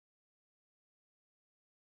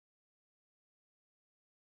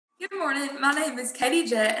Good morning. My name is Katie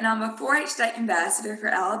Jett, and I'm a 4-H state ambassador for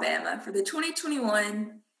Alabama for the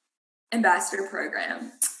 2021 ambassador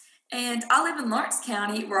program. And I live in Lawrence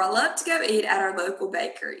County, where I love to go eat at our local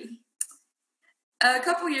bakery. A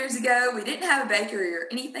couple years ago, we didn't have a bakery or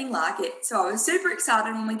anything like it, so I was super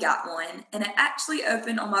excited when we got one, and it actually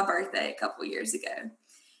opened on my birthday a couple years ago.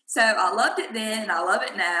 So I loved it then, and I love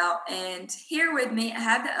it now. And here with me, I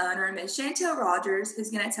have the owner, Miss Chantelle Rogers,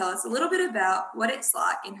 who's going to tell us a little bit about what it's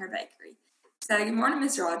like in her bakery. So good morning,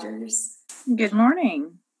 Miss Rogers. Good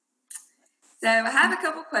morning. So I have a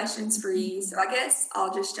couple questions for you, so I guess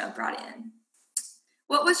I'll just jump right in.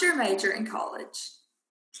 What was your major in college?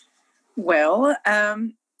 Well,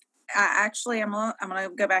 I'm gonna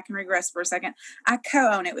go back and regress for a second. I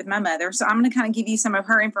co-own it with my mother, so I'm gonna kind of give you some of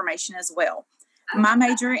her information as well. My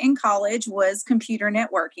major in college was computer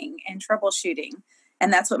networking and troubleshooting,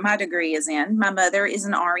 and that's what my degree is in. My mother is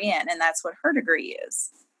an RN, and that's what her degree is.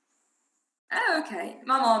 Oh, okay.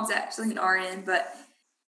 My mom's actually an RN, but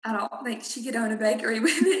I don't think she could own a bakery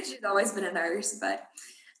with it. She's always been a nurse. But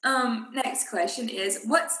next question is,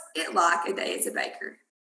 what's it like a day as a baker?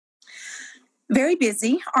 Very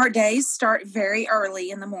busy. Our days start very early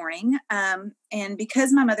in the morning. And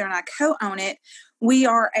because my mother and I co-own it, we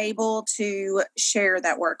are able to share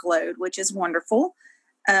that workload, which is wonderful.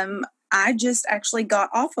 I just actually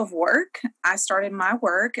got off of work. I started my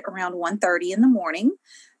work around 1:30 in the morning.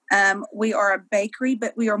 We are a bakery,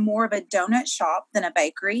 but we are more of a donut shop than a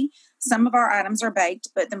bakery. Some of our items are baked,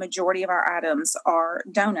 but the majority of our items are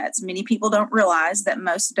donuts. Many people don't realize that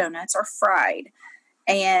most donuts are fried.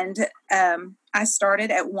 And I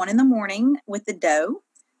started at 1 in the morning with the dough.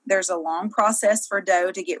 There's a long process for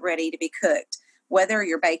dough to get ready to be cooked, whether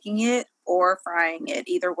you're baking it or frying it.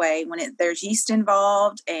 Either way, there's yeast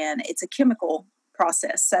involved, and it's a chemical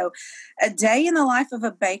process. So a day in the life of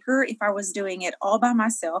a baker, if I was doing it all by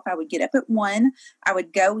myself, I would get up at 1. I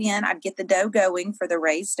would go in, I'd get the dough going for the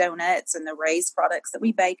raised donuts and the raised products that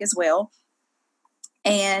we bake as well.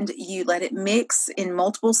 And you let it mix in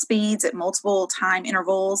multiple speeds at multiple time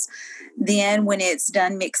intervals. Then when it's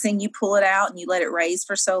done mixing, you pull it out and you let it raise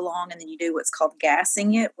for so long. And then you do what's called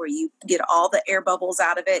gassing it, where you get all the air bubbles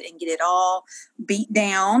out of it and get it all beat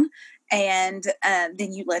down. And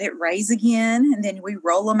then you let it raise again. And then we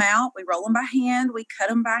roll them out. We roll them by hand. We cut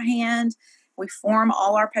them by hand. We form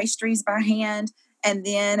all our pastries by hand. And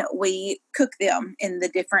then we cook them in the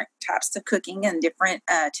different types of cooking and different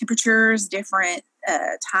temperatures, different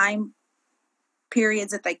time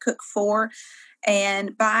periods that they cook for.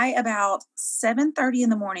 And by about 7:30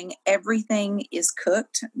 in the morning, everything is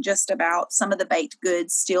cooked. Just about. Some of the baked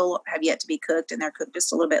goods still have yet to be cooked, and they're cooked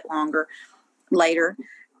just a little bit longer later.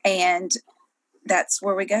 And that's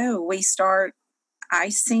where we go. We start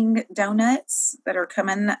icing donuts that are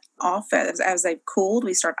coming off as they've cooled.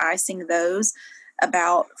 We start icing those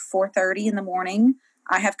about 4:30 in the morning.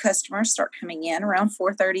 I have customers start coming in around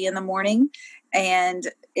 4:30 in the morning,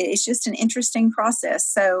 and it's just an interesting process.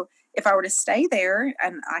 So if I were to stay there,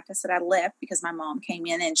 and like I said, I left because my mom came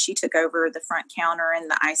in and she took over the front counter and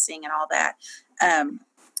the icing and all that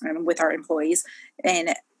and with our employees.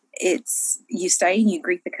 And you stay and you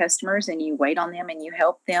greet the customers and you wait on them and you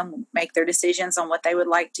help them make their decisions on what they would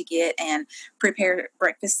like to get and prepare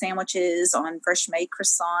breakfast sandwiches on fresh made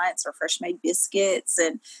croissants or fresh made biscuits,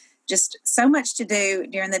 and just so much to do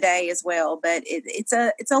during the day as well. But it's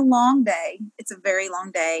a long day. It's a very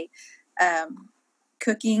long day.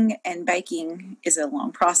 Cooking and baking is a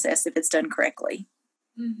long process if it's done correctly.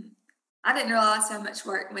 Mm-hmm. I didn't realize how much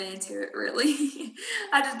work went into it, really.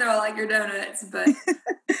 I just know I like your donuts, but...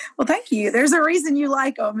 Well, thank you. There's a reason you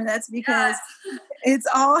like them, and that's because it's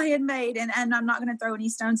all handmade, and I'm not going to throw any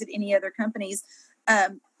stones at any other companies.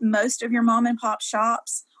 Most of your mom and pop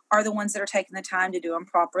shops are the ones that are taking the time to do them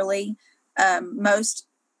properly. Most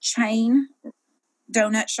chain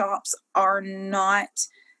donut shops are not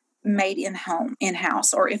made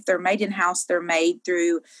in-house, or if they're made in-house, they're made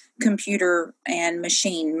through computer and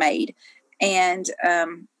machine made. And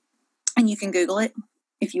you can Google it.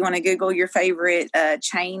 If you want to Google your favorite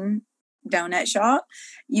chain donut shop,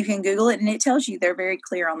 you can Google it, and it tells you. They're very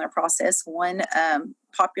clear on their process. One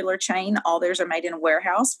popular chain, all theirs are made in a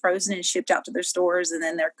warehouse, frozen and shipped out to their stores, and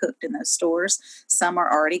then they're cooked in those stores. Some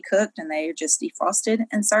are already cooked and they are just defrosted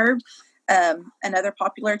and served. Another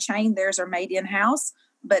popular chain, theirs are made in-house,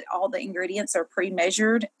 but all the ingredients are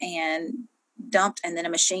pre-measured and dumped, and then a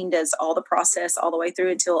machine does all the process all the way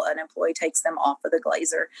through until an employee takes them off of the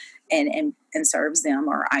glazer and serves them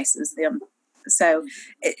or ices them. So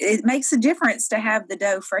it makes a difference to have the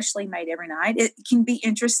dough freshly made every night. It can be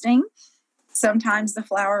interesting Sometimes the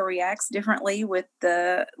flour reacts differently with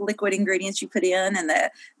the liquid ingredients you put in and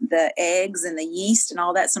the eggs and the yeast and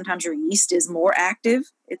all that. Sometimes your yeast is more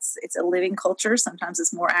active. It's a living culture. Sometimes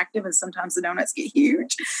it's more active, and sometimes the donuts get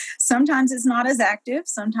huge. Sometimes it's not as active.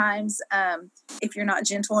 Sometimes if you're not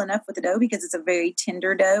gentle enough with the dough, because it's a very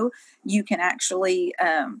tender dough, you can actually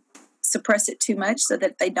suppress it too much so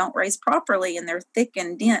that they don't raise properly and they're thick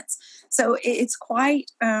and dense. So it's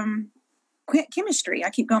quite chemistry. I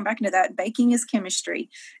keep going back into that. Baking is chemistry,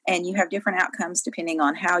 and you have different outcomes depending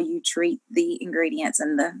on how you treat the ingredients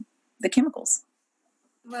and the chemicals.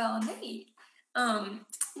 Well, neat.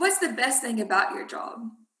 What's the best thing about your job?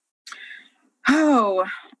 Oh,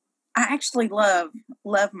 I actually love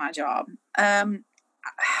my job. I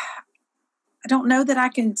don't know that I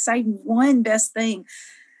can say one best thing.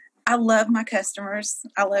 I love my customers.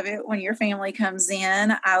 I love it when your family comes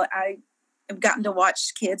in. I've gotten to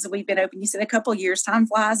watch kids. We've been open, you said a couple years. Time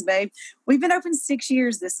flies, babe. We've been open 6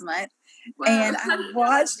 years this month. Wow. And I've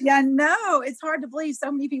watched, I know, it's hard to believe.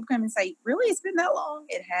 So many people come and say, really, it's been that long?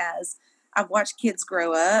 It has. I've watched kids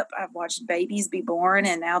grow up. I've watched babies be born,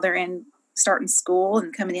 and now they're starting school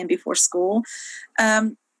and coming in before school.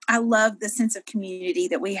 I love the sense of community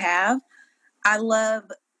that we have. I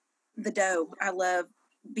love the dough. I love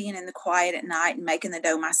being in the quiet at night and making the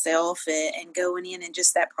dough myself and going in and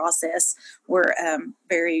just that process. We're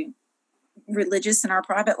very religious in our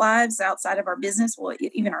private lives outside of our business. Well,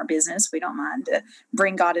 even our business, we don't mind to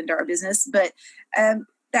bring God into our business. But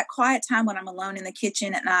that quiet time when I'm alone in the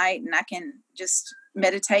kitchen at night and I can just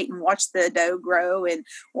meditate and watch the dough grow and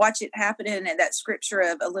watch it happen. And that scripture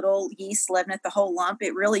of a little yeast leaveneth the whole lump,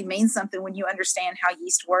 it really means something when you understand how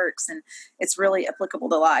yeast works, and it's really applicable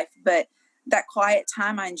to life. But that quiet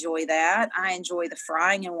time, I enjoy that. I enjoy the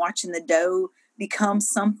frying and watching the dough become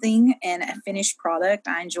something and a finished product.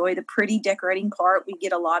 I enjoy the pretty decorating part. We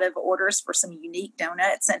get a lot of orders for some unique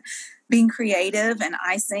donuts, and being creative and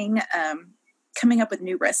icing, coming up with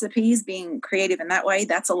new recipes, being creative in that way.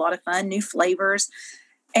 That's a lot of fun, new flavors,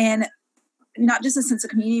 and not just a sense of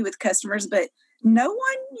community with customers, but no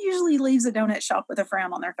one usually leaves a donut shop with a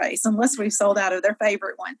frown on their face unless we've sold out of their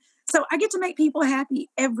favorite one. So I get to make people happy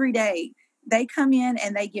every day. They come in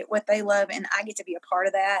and they get what they love, and I get to be a part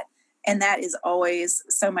of that. And that is always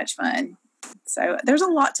so much fun. So there's a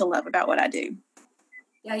lot to love about what I do.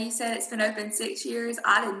 Yeah, you said it's been open 6 years.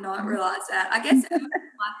 I did not realize that. I guess it was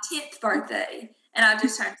my 10th birthday, and I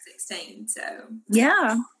just turned 16. So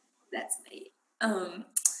yeah, that's neat.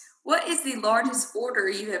 What is the largest order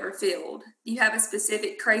you've ever filled? Do you have a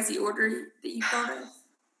specific crazy order that you've thought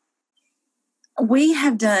of? We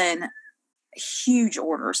have done huge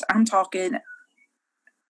orders. I'm talking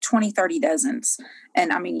 20, 30 dozens.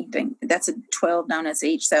 And I mean, you think that's 12 donuts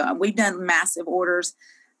each. So we've done massive orders.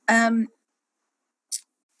 And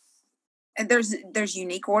there's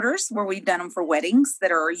unique orders where we've done them for weddings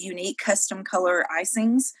that are unique custom color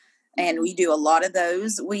icings. And we do a lot of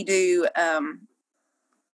those. We do,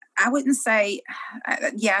 I wouldn't say,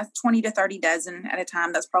 20 to 30 dozen at a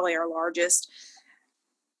time. That's probably our largest.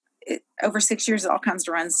 Over 6 years, it all comes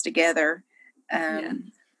to runs together.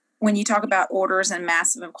 When you talk about orders and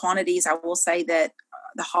massive quantities, I will say that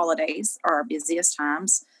the holidays are our busiest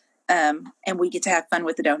times. And we get to have fun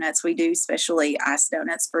with the donuts. We do especially ice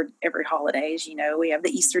donuts for every holidays. You know, we have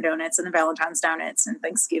the Easter donuts and the Valentine's donuts and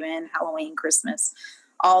Thanksgiving, Halloween, Christmas,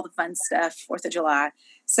 all the fun stuff, 4th of July.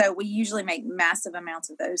 So we usually make massive amounts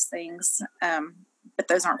of those things. But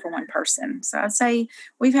those aren't for one person. So I'd say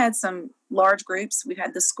we've had some large groups. We've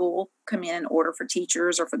had the school come in and order for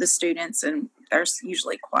teachers or for the students, and there's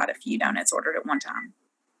usually quite a few donuts ordered at one time.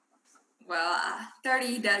 Well,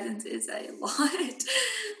 30 dozens is a lot.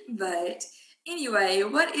 But anyway,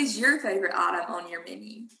 what is your favorite item on your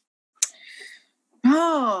menu?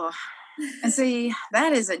 Oh, and see,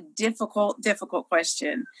 that is a difficult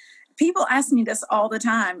question. People ask me this all the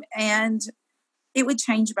time, and it would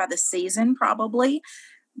change by the season probably,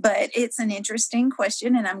 but it's an interesting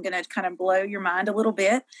question, and I'm going to kind of blow your mind a little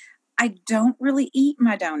bit. I don't really eat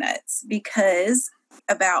my donuts because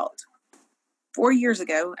about 4 years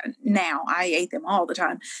ago, now I ate them all the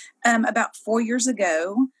time. About 4 years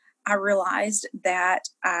ago, I realized that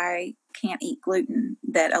I can't eat gluten,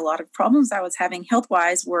 that a lot of problems I was having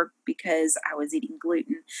health-wise were because I was eating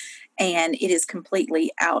gluten, and it is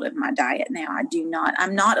completely out of my diet now.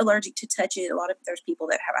 I'm not allergic to touch it. There's people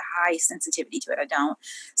that have a high sensitivity to it. I don't.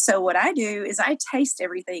 So what I do is I taste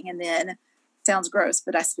everything, and then, sounds gross,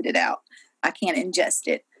 but I spit it out. I can't ingest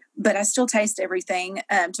it, but I still taste everything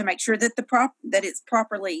to make sure that that it's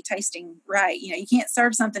properly tasting right. You know, you can't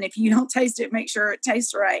serve something if you don't taste it. Make sure it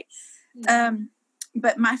tastes right.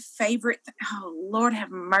 But my favorite, oh, Lord have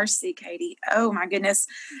mercy, Katie. Oh, my goodness.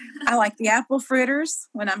 I like the apple fritters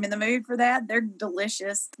when I'm in the mood for that. They're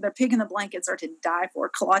delicious. The pig in the blankets are to die for.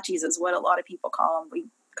 Kolaches is what a lot of people call them. We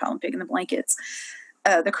call them pig in the blankets.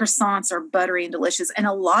 The croissants are buttery and delicious. And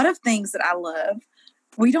a lot of things that I love,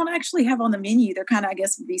 we don't actually have on the menu. They're kind of, I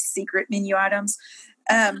guess, would be secret menu items.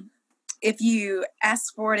 If you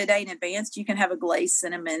ask for it a day in advance, you can have a glazed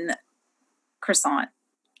cinnamon croissant.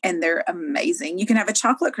 And they're amazing. You can have a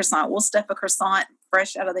chocolate croissant. We'll stuff a croissant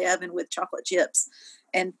fresh out of the oven with chocolate chips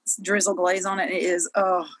and drizzle glaze on it. It is,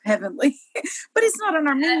 heavenly. But it's not on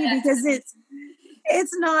our menu because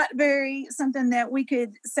it's not very something that we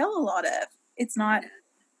could sell a lot of. It's not,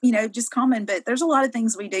 just common. But there's a lot of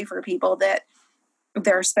things we do for people that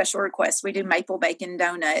there are special requests. We do maple bacon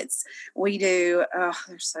donuts. We do,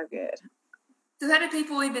 they're so good. So how do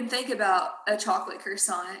people even think about a chocolate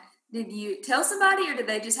croissant? Did you tell somebody, or did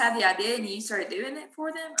they just have the idea and you started doing it for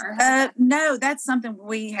them? Or no, that's something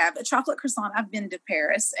we have. A chocolate croissant. I've been to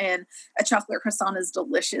Paris, and a chocolate croissant is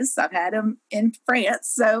delicious. I've had them in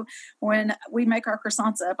France. So when we make our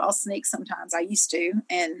croissants up, I'll sneak sometimes. I used to,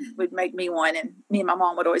 and would make me one, and me and my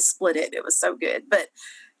mom would always split it. It was so good. But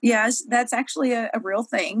yeah, that's actually a real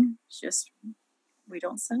thing. It's just we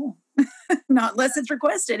don't sell them. Not unless it's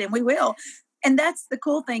requested, and we will. And that's the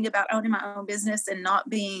cool thing about owning my own business and not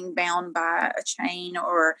being bound by a chain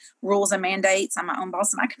or rules and mandates. I'm my own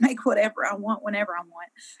boss, and I can make whatever I want whenever I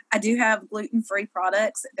want. I do have gluten-free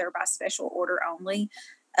products. They're by special order only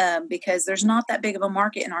because there's not that big of a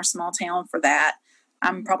market in our small town for that.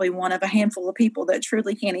 I'm probably one of a handful of people that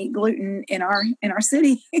truly can't eat gluten in our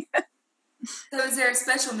city. So is there a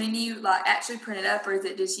special menu like actually printed up, or is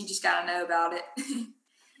it just you just got to know about it?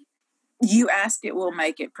 You ask it, we'll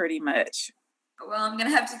make it pretty much. Well, I'm going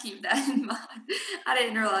to have to keep that in mind. I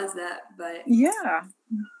didn't realize that, but yeah.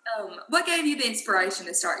 What gave you the inspiration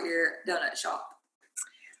to start your donut shop?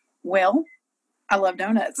 Well, I love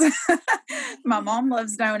donuts. My mom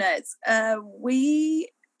loves donuts. We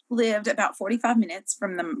lived about 45 minutes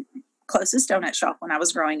from the closest donut shop when I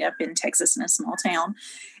was growing up in Texas in a small town.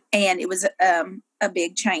 And it was a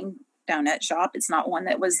big chain donut shop. It's not one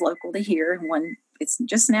that was local to here. It's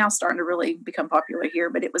just now starting to really become popular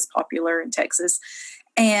here, but it was popular in Texas.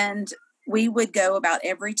 And we would go about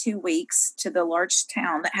every 2 weeks to the large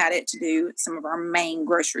town that had it to do some of our main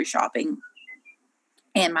grocery shopping.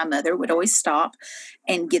 And my mother would always stop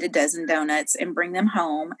and get a dozen donuts and bring them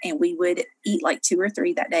home. And we would eat like 2 or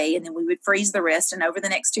 3 that day. And then we would freeze the rest. And over the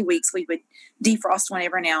next 2 weeks, we would defrost one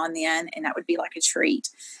every now and then. And that would be like a treat.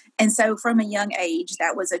 And so from a young age,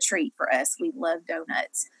 that was a treat for us. We loved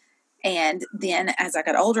donuts. And then as I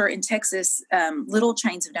got older in Texas, little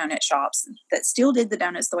chains of donut shops that still did the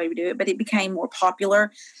donuts the way we do it, but it became more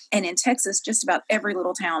popular. And in Texas, just about every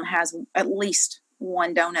little town has at least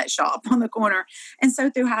one donut shop on the corner. And so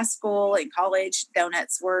through high school and college,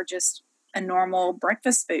 donuts were just a normal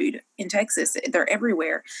breakfast food in Texas. They're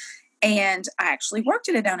everywhere. And I actually worked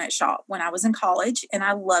at a donut shop when I was in college, and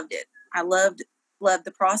I loved it. I loved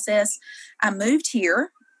the process. I moved here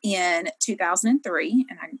in 2003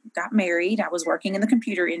 and I got married. I was working in the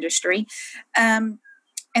computer industry. And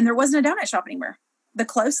there wasn't a donut shop anywhere. The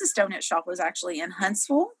closest donut shop was actually in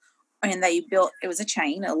Huntsville, and it was a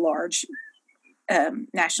chain, a large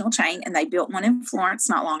national chain, and they built one in Florence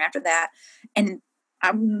not long after that. And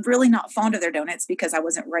I'm really not fond of their donuts because I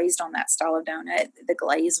wasn't raised on that style of donut. The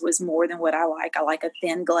glaze was more than what I like. I like a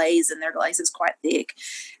thin glaze, and their glaze is quite thick.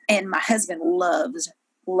 And my husband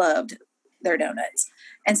loved their donuts.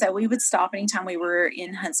 And so we would stop anytime we were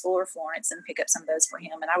in Huntsville or Florence and pick up some of those for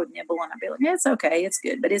him. And I would nibble, and I'd be like, yeah, it's okay. It's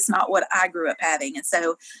good. But it's not what I grew up having. And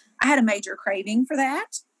so I had a major craving for that.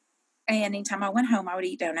 And anytime I went home, I would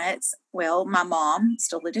eat donuts. Well, my mom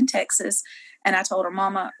still lived in Texas. And I told her,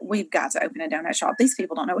 Mama, we've got to open a donut shop. These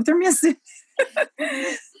people don't know what they're missing.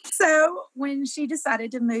 So when she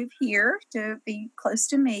decided to move here to be close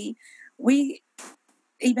to me,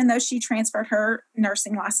 even though she transferred her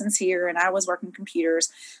nursing license here and I was working computers,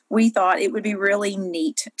 we thought it would be really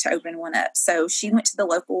neat to open one up. So she went to the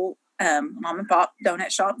local mom and pop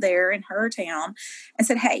donut shop there in her town and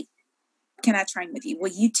said, hey, can I train with you?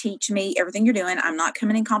 Will you teach me everything you're doing? I'm not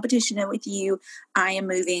coming in competition with you. I am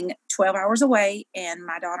moving 12 hours away, and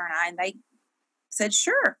my daughter and they said,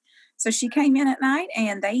 sure. So she came in at night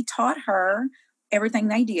and they taught her everything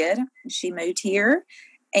they did. She moved here.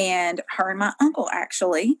 And her and my uncle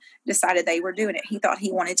actually decided they were doing it. He thought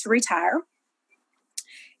he wanted to retire.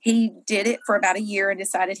 He did it for about a year and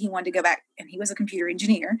decided he wanted to go back. And he was a computer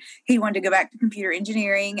engineer. He wanted to go back to computer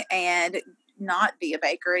engineering and not be a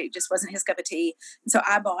baker. It just wasn't his cup of tea. And so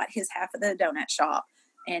I bought his half of the donut shop.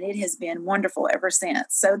 and it has been wonderful ever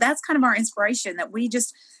since. So that's kind of our inspiration, that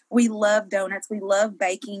we love donuts. We love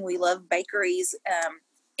baking. We love bakeries.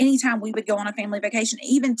 Anytime we would go on a family vacation,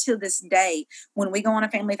 even to this day, when we go on a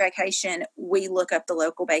family vacation, we look up the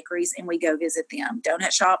local bakeries and we go visit them.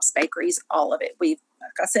 Donut shops, bakeries, all of it. Like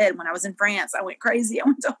I said, when I was in France, I went crazy. I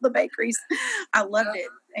went to all the bakeries. I loved it.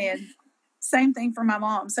 And same thing for my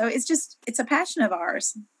mom. So it's a passion of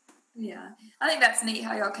ours. Yeah. I think that's neat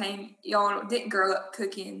how y'all didn't grow up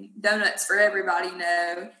cooking donuts for everybody,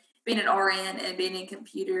 being an RN and being in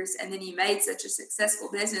computers, and then you made such a successful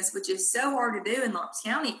business, which is so hard to do in Lawrence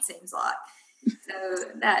County, it seems like.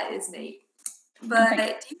 So that is neat. But do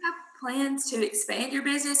you have plans to expand your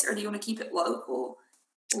business, or do you want to keep it local,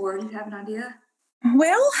 or do you have an idea?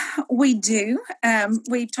 Well, we do.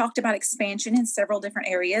 We've talked about expansion in several different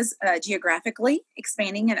areas, geographically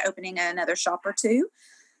expanding and opening another shop or two.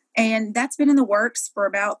 And that's been in the works for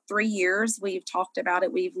about 3 years. We've talked about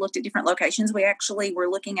it. We've looked at different locations. We actually were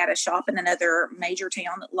looking at a shop in another major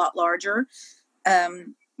town, a lot larger.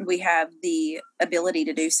 We have the ability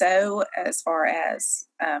to do so as far as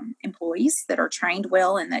employees that are trained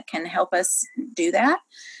well and that can help us do that.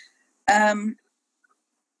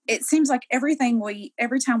 It seems like every time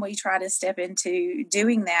we try to step into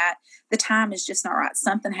doing that, the time is just not right.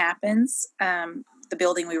 Something happens. The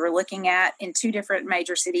building we were looking at in 2 different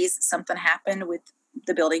major cities, something happened with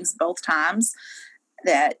the buildings both times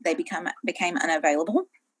that they became unavailable.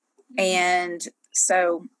 And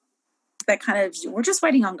so that we're just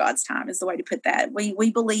waiting on God's time is the way to put that.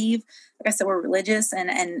 We believe, like I said, we're religious, and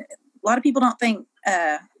a lot of people don't think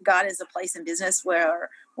God is a place in business where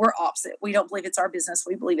we're opposite. We don't believe it's our business.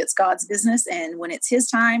 We believe it's God's business. And when it's his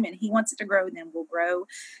time and he wants it to grow, then we'll grow.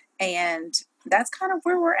 And that's kind of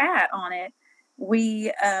where we're at on it.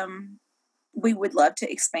 We would love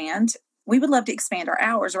to expand. We would love to expand our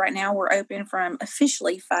hours. Right now we're open from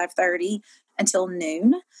officially 5:30 until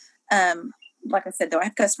noon. Like I said, though, I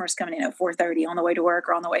have customers coming in at 4:30 on the way to work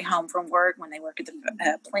or on the way home from work when they work at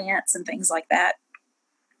the plants and things like that.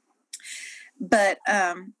 But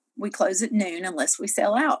we close at noon unless we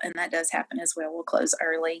sell out, and that does happen as well. We'll close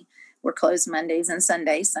early. We're closed Mondays and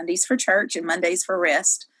Sundays. Sundays for church and Mondays for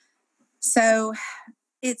rest. So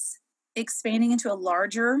it's expanding into a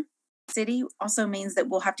larger city also means that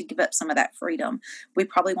we'll have to give up some of that freedom. We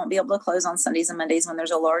probably won't be able to close on Sundays and Mondays when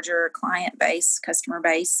there's a larger client base, customer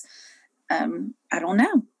base. I don't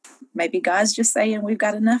know. Maybe God's just saying we've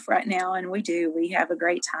got enough right now, and we do. We have a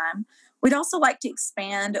great time. We'd also like to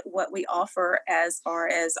expand what we offer as far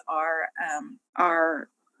as our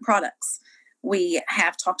products. We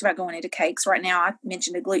have talked about going into cakes. Right now, I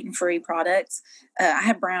mentioned a gluten-free products. I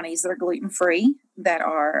have brownies that are gluten-free that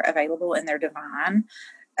are available, and they're divine.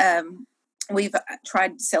 We've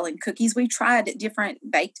tried selling cookies. We've tried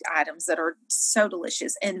different baked items that are so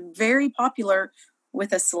delicious and very popular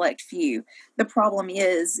with a select few. The problem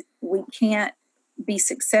is we can't be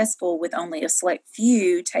successful with only a select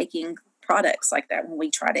few taking products like that when we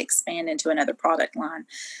try to expand into another product line.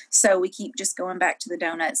 So we keep just going back to the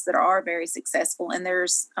donuts that are very successful, and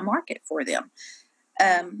there's a market for them.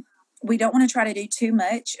 We don't want to try to do too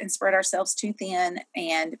much and spread ourselves too thin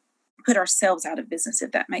and put ourselves out of business,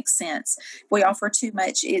 if that makes sense. If we offer too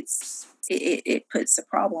much, it puts a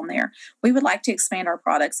problem there. We would like to expand our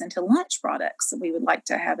products into lunch products. We would like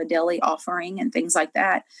to have a deli offering and things like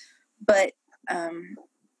that. But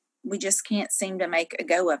we just can't seem to make a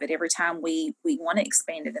go of it. Every time we want to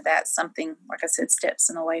expand into that, something, like I said, steps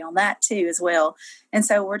in the way on that too as well. And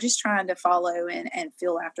so we're just trying to follow and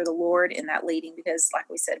feel after the Lord in that leading, because like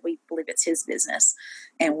we said, we believe it's his business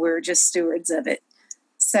and we're just stewards of it.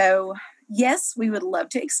 So yes, we would love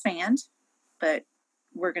to expand, but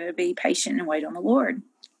we're going to be patient and wait on the Lord.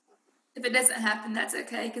 If it doesn't happen, that's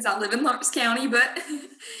okay, because I live in Lawrence County. But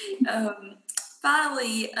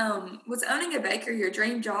finally, was owning a bakery your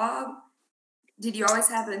dream job? Did you always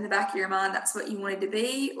have it in the back of your mind that's what you wanted to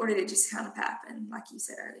be, or did it just kind of happen, like you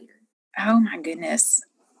said earlier? Oh, my goodness.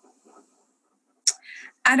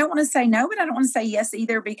 I don't want to say no, but I don't want to say yes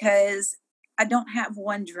either, because I don't have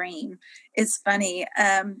one dream. It's funny.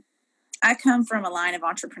 I come from a line of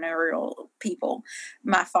entrepreneurial people.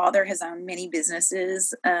 My father has owned many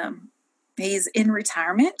businesses. He's in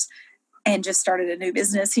retirement and just started a new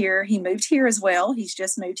business here. He moved here as well. He's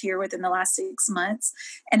just moved here within the last 6 months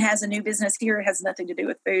and has a new business here. It has nothing to do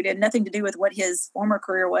with food and nothing to do with what his former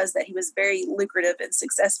career was that he was very lucrative and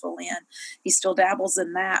successful in. He still dabbles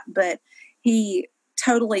in that, but he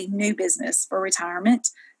totally new business for retirement.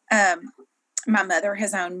 My mother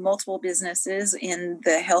has owned multiple businesses in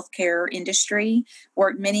the healthcare industry,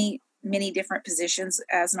 worked many, many different positions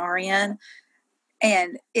as an RN.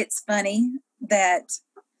 And it's funny that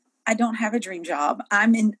I don't have a dream job.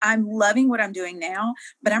 I'm loving what I'm doing now,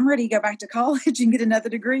 but I'm ready to go back to college and get another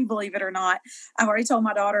degree, believe it or not. I've already told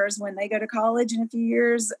my daughters when they go to college in a few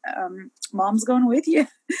years, mom's going with you.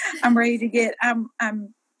 I'm ready to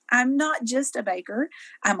I'm not just a baker.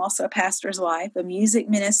 I'm also a pastor's wife, a music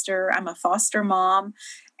minister. I'm a foster mom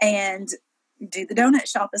and do the donut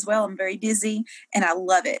shop as well. I'm very busy and I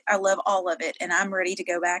love it. I love all of it. And I'm ready to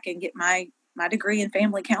go back and get my degree in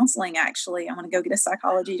family counseling. Actually, I want to go get a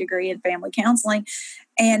psychology degree in family counseling.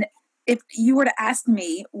 And if you were to ask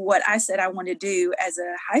me what I said I wanted to do as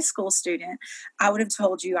a high school student, I would have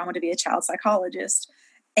told you I want to be a child psychologist.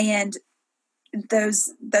 And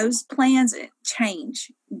those plans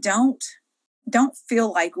change. Don't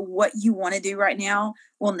feel like what you want to do right now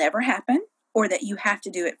will never happen or that you have to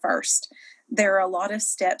do it first. There are a lot of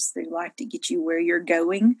steps through life to get you where you're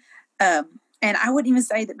going. And I wouldn't even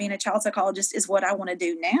say that being a child psychologist is what I want to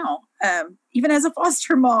do now. Even as a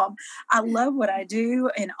foster mom, I love what I do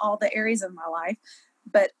in all the areas of my life,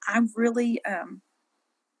 but I'm really,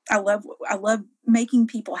 I love making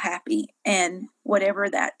people happy, and whatever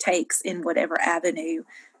that takes in whatever avenue.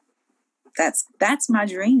 That's my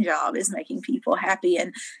dream job, is making people happy.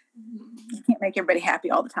 And you can't make everybody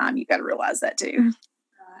happy all the time. You got to realize that too.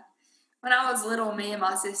 When I was little, me and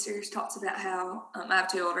my sisters talked about how, I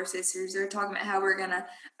have two older sisters, they're talking about how we're going to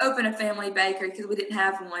open a family bakery because we didn't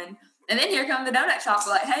have one. And then here come the donut shop.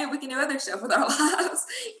 We're like, hey, we can do other stuff with our lives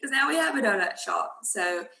because now we have a donut shop.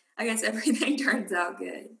 So I guess everything turns out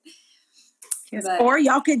good. Yes. Or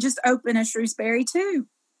y'all could just open a Shrewsbury too.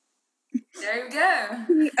 There you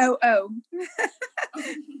go. Oh.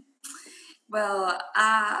 Well,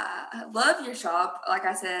 I love your shop. Like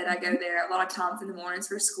I said, I go there a lot of times in the mornings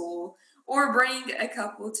for school or bring a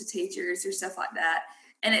couple to teachers or stuff like that.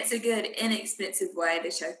 And it's a good, inexpensive way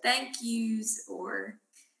to show thank yous or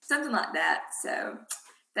something like that. So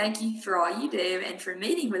thank you for all you do and for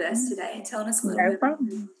meeting with us today and telling us a little bit. No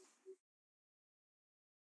problem.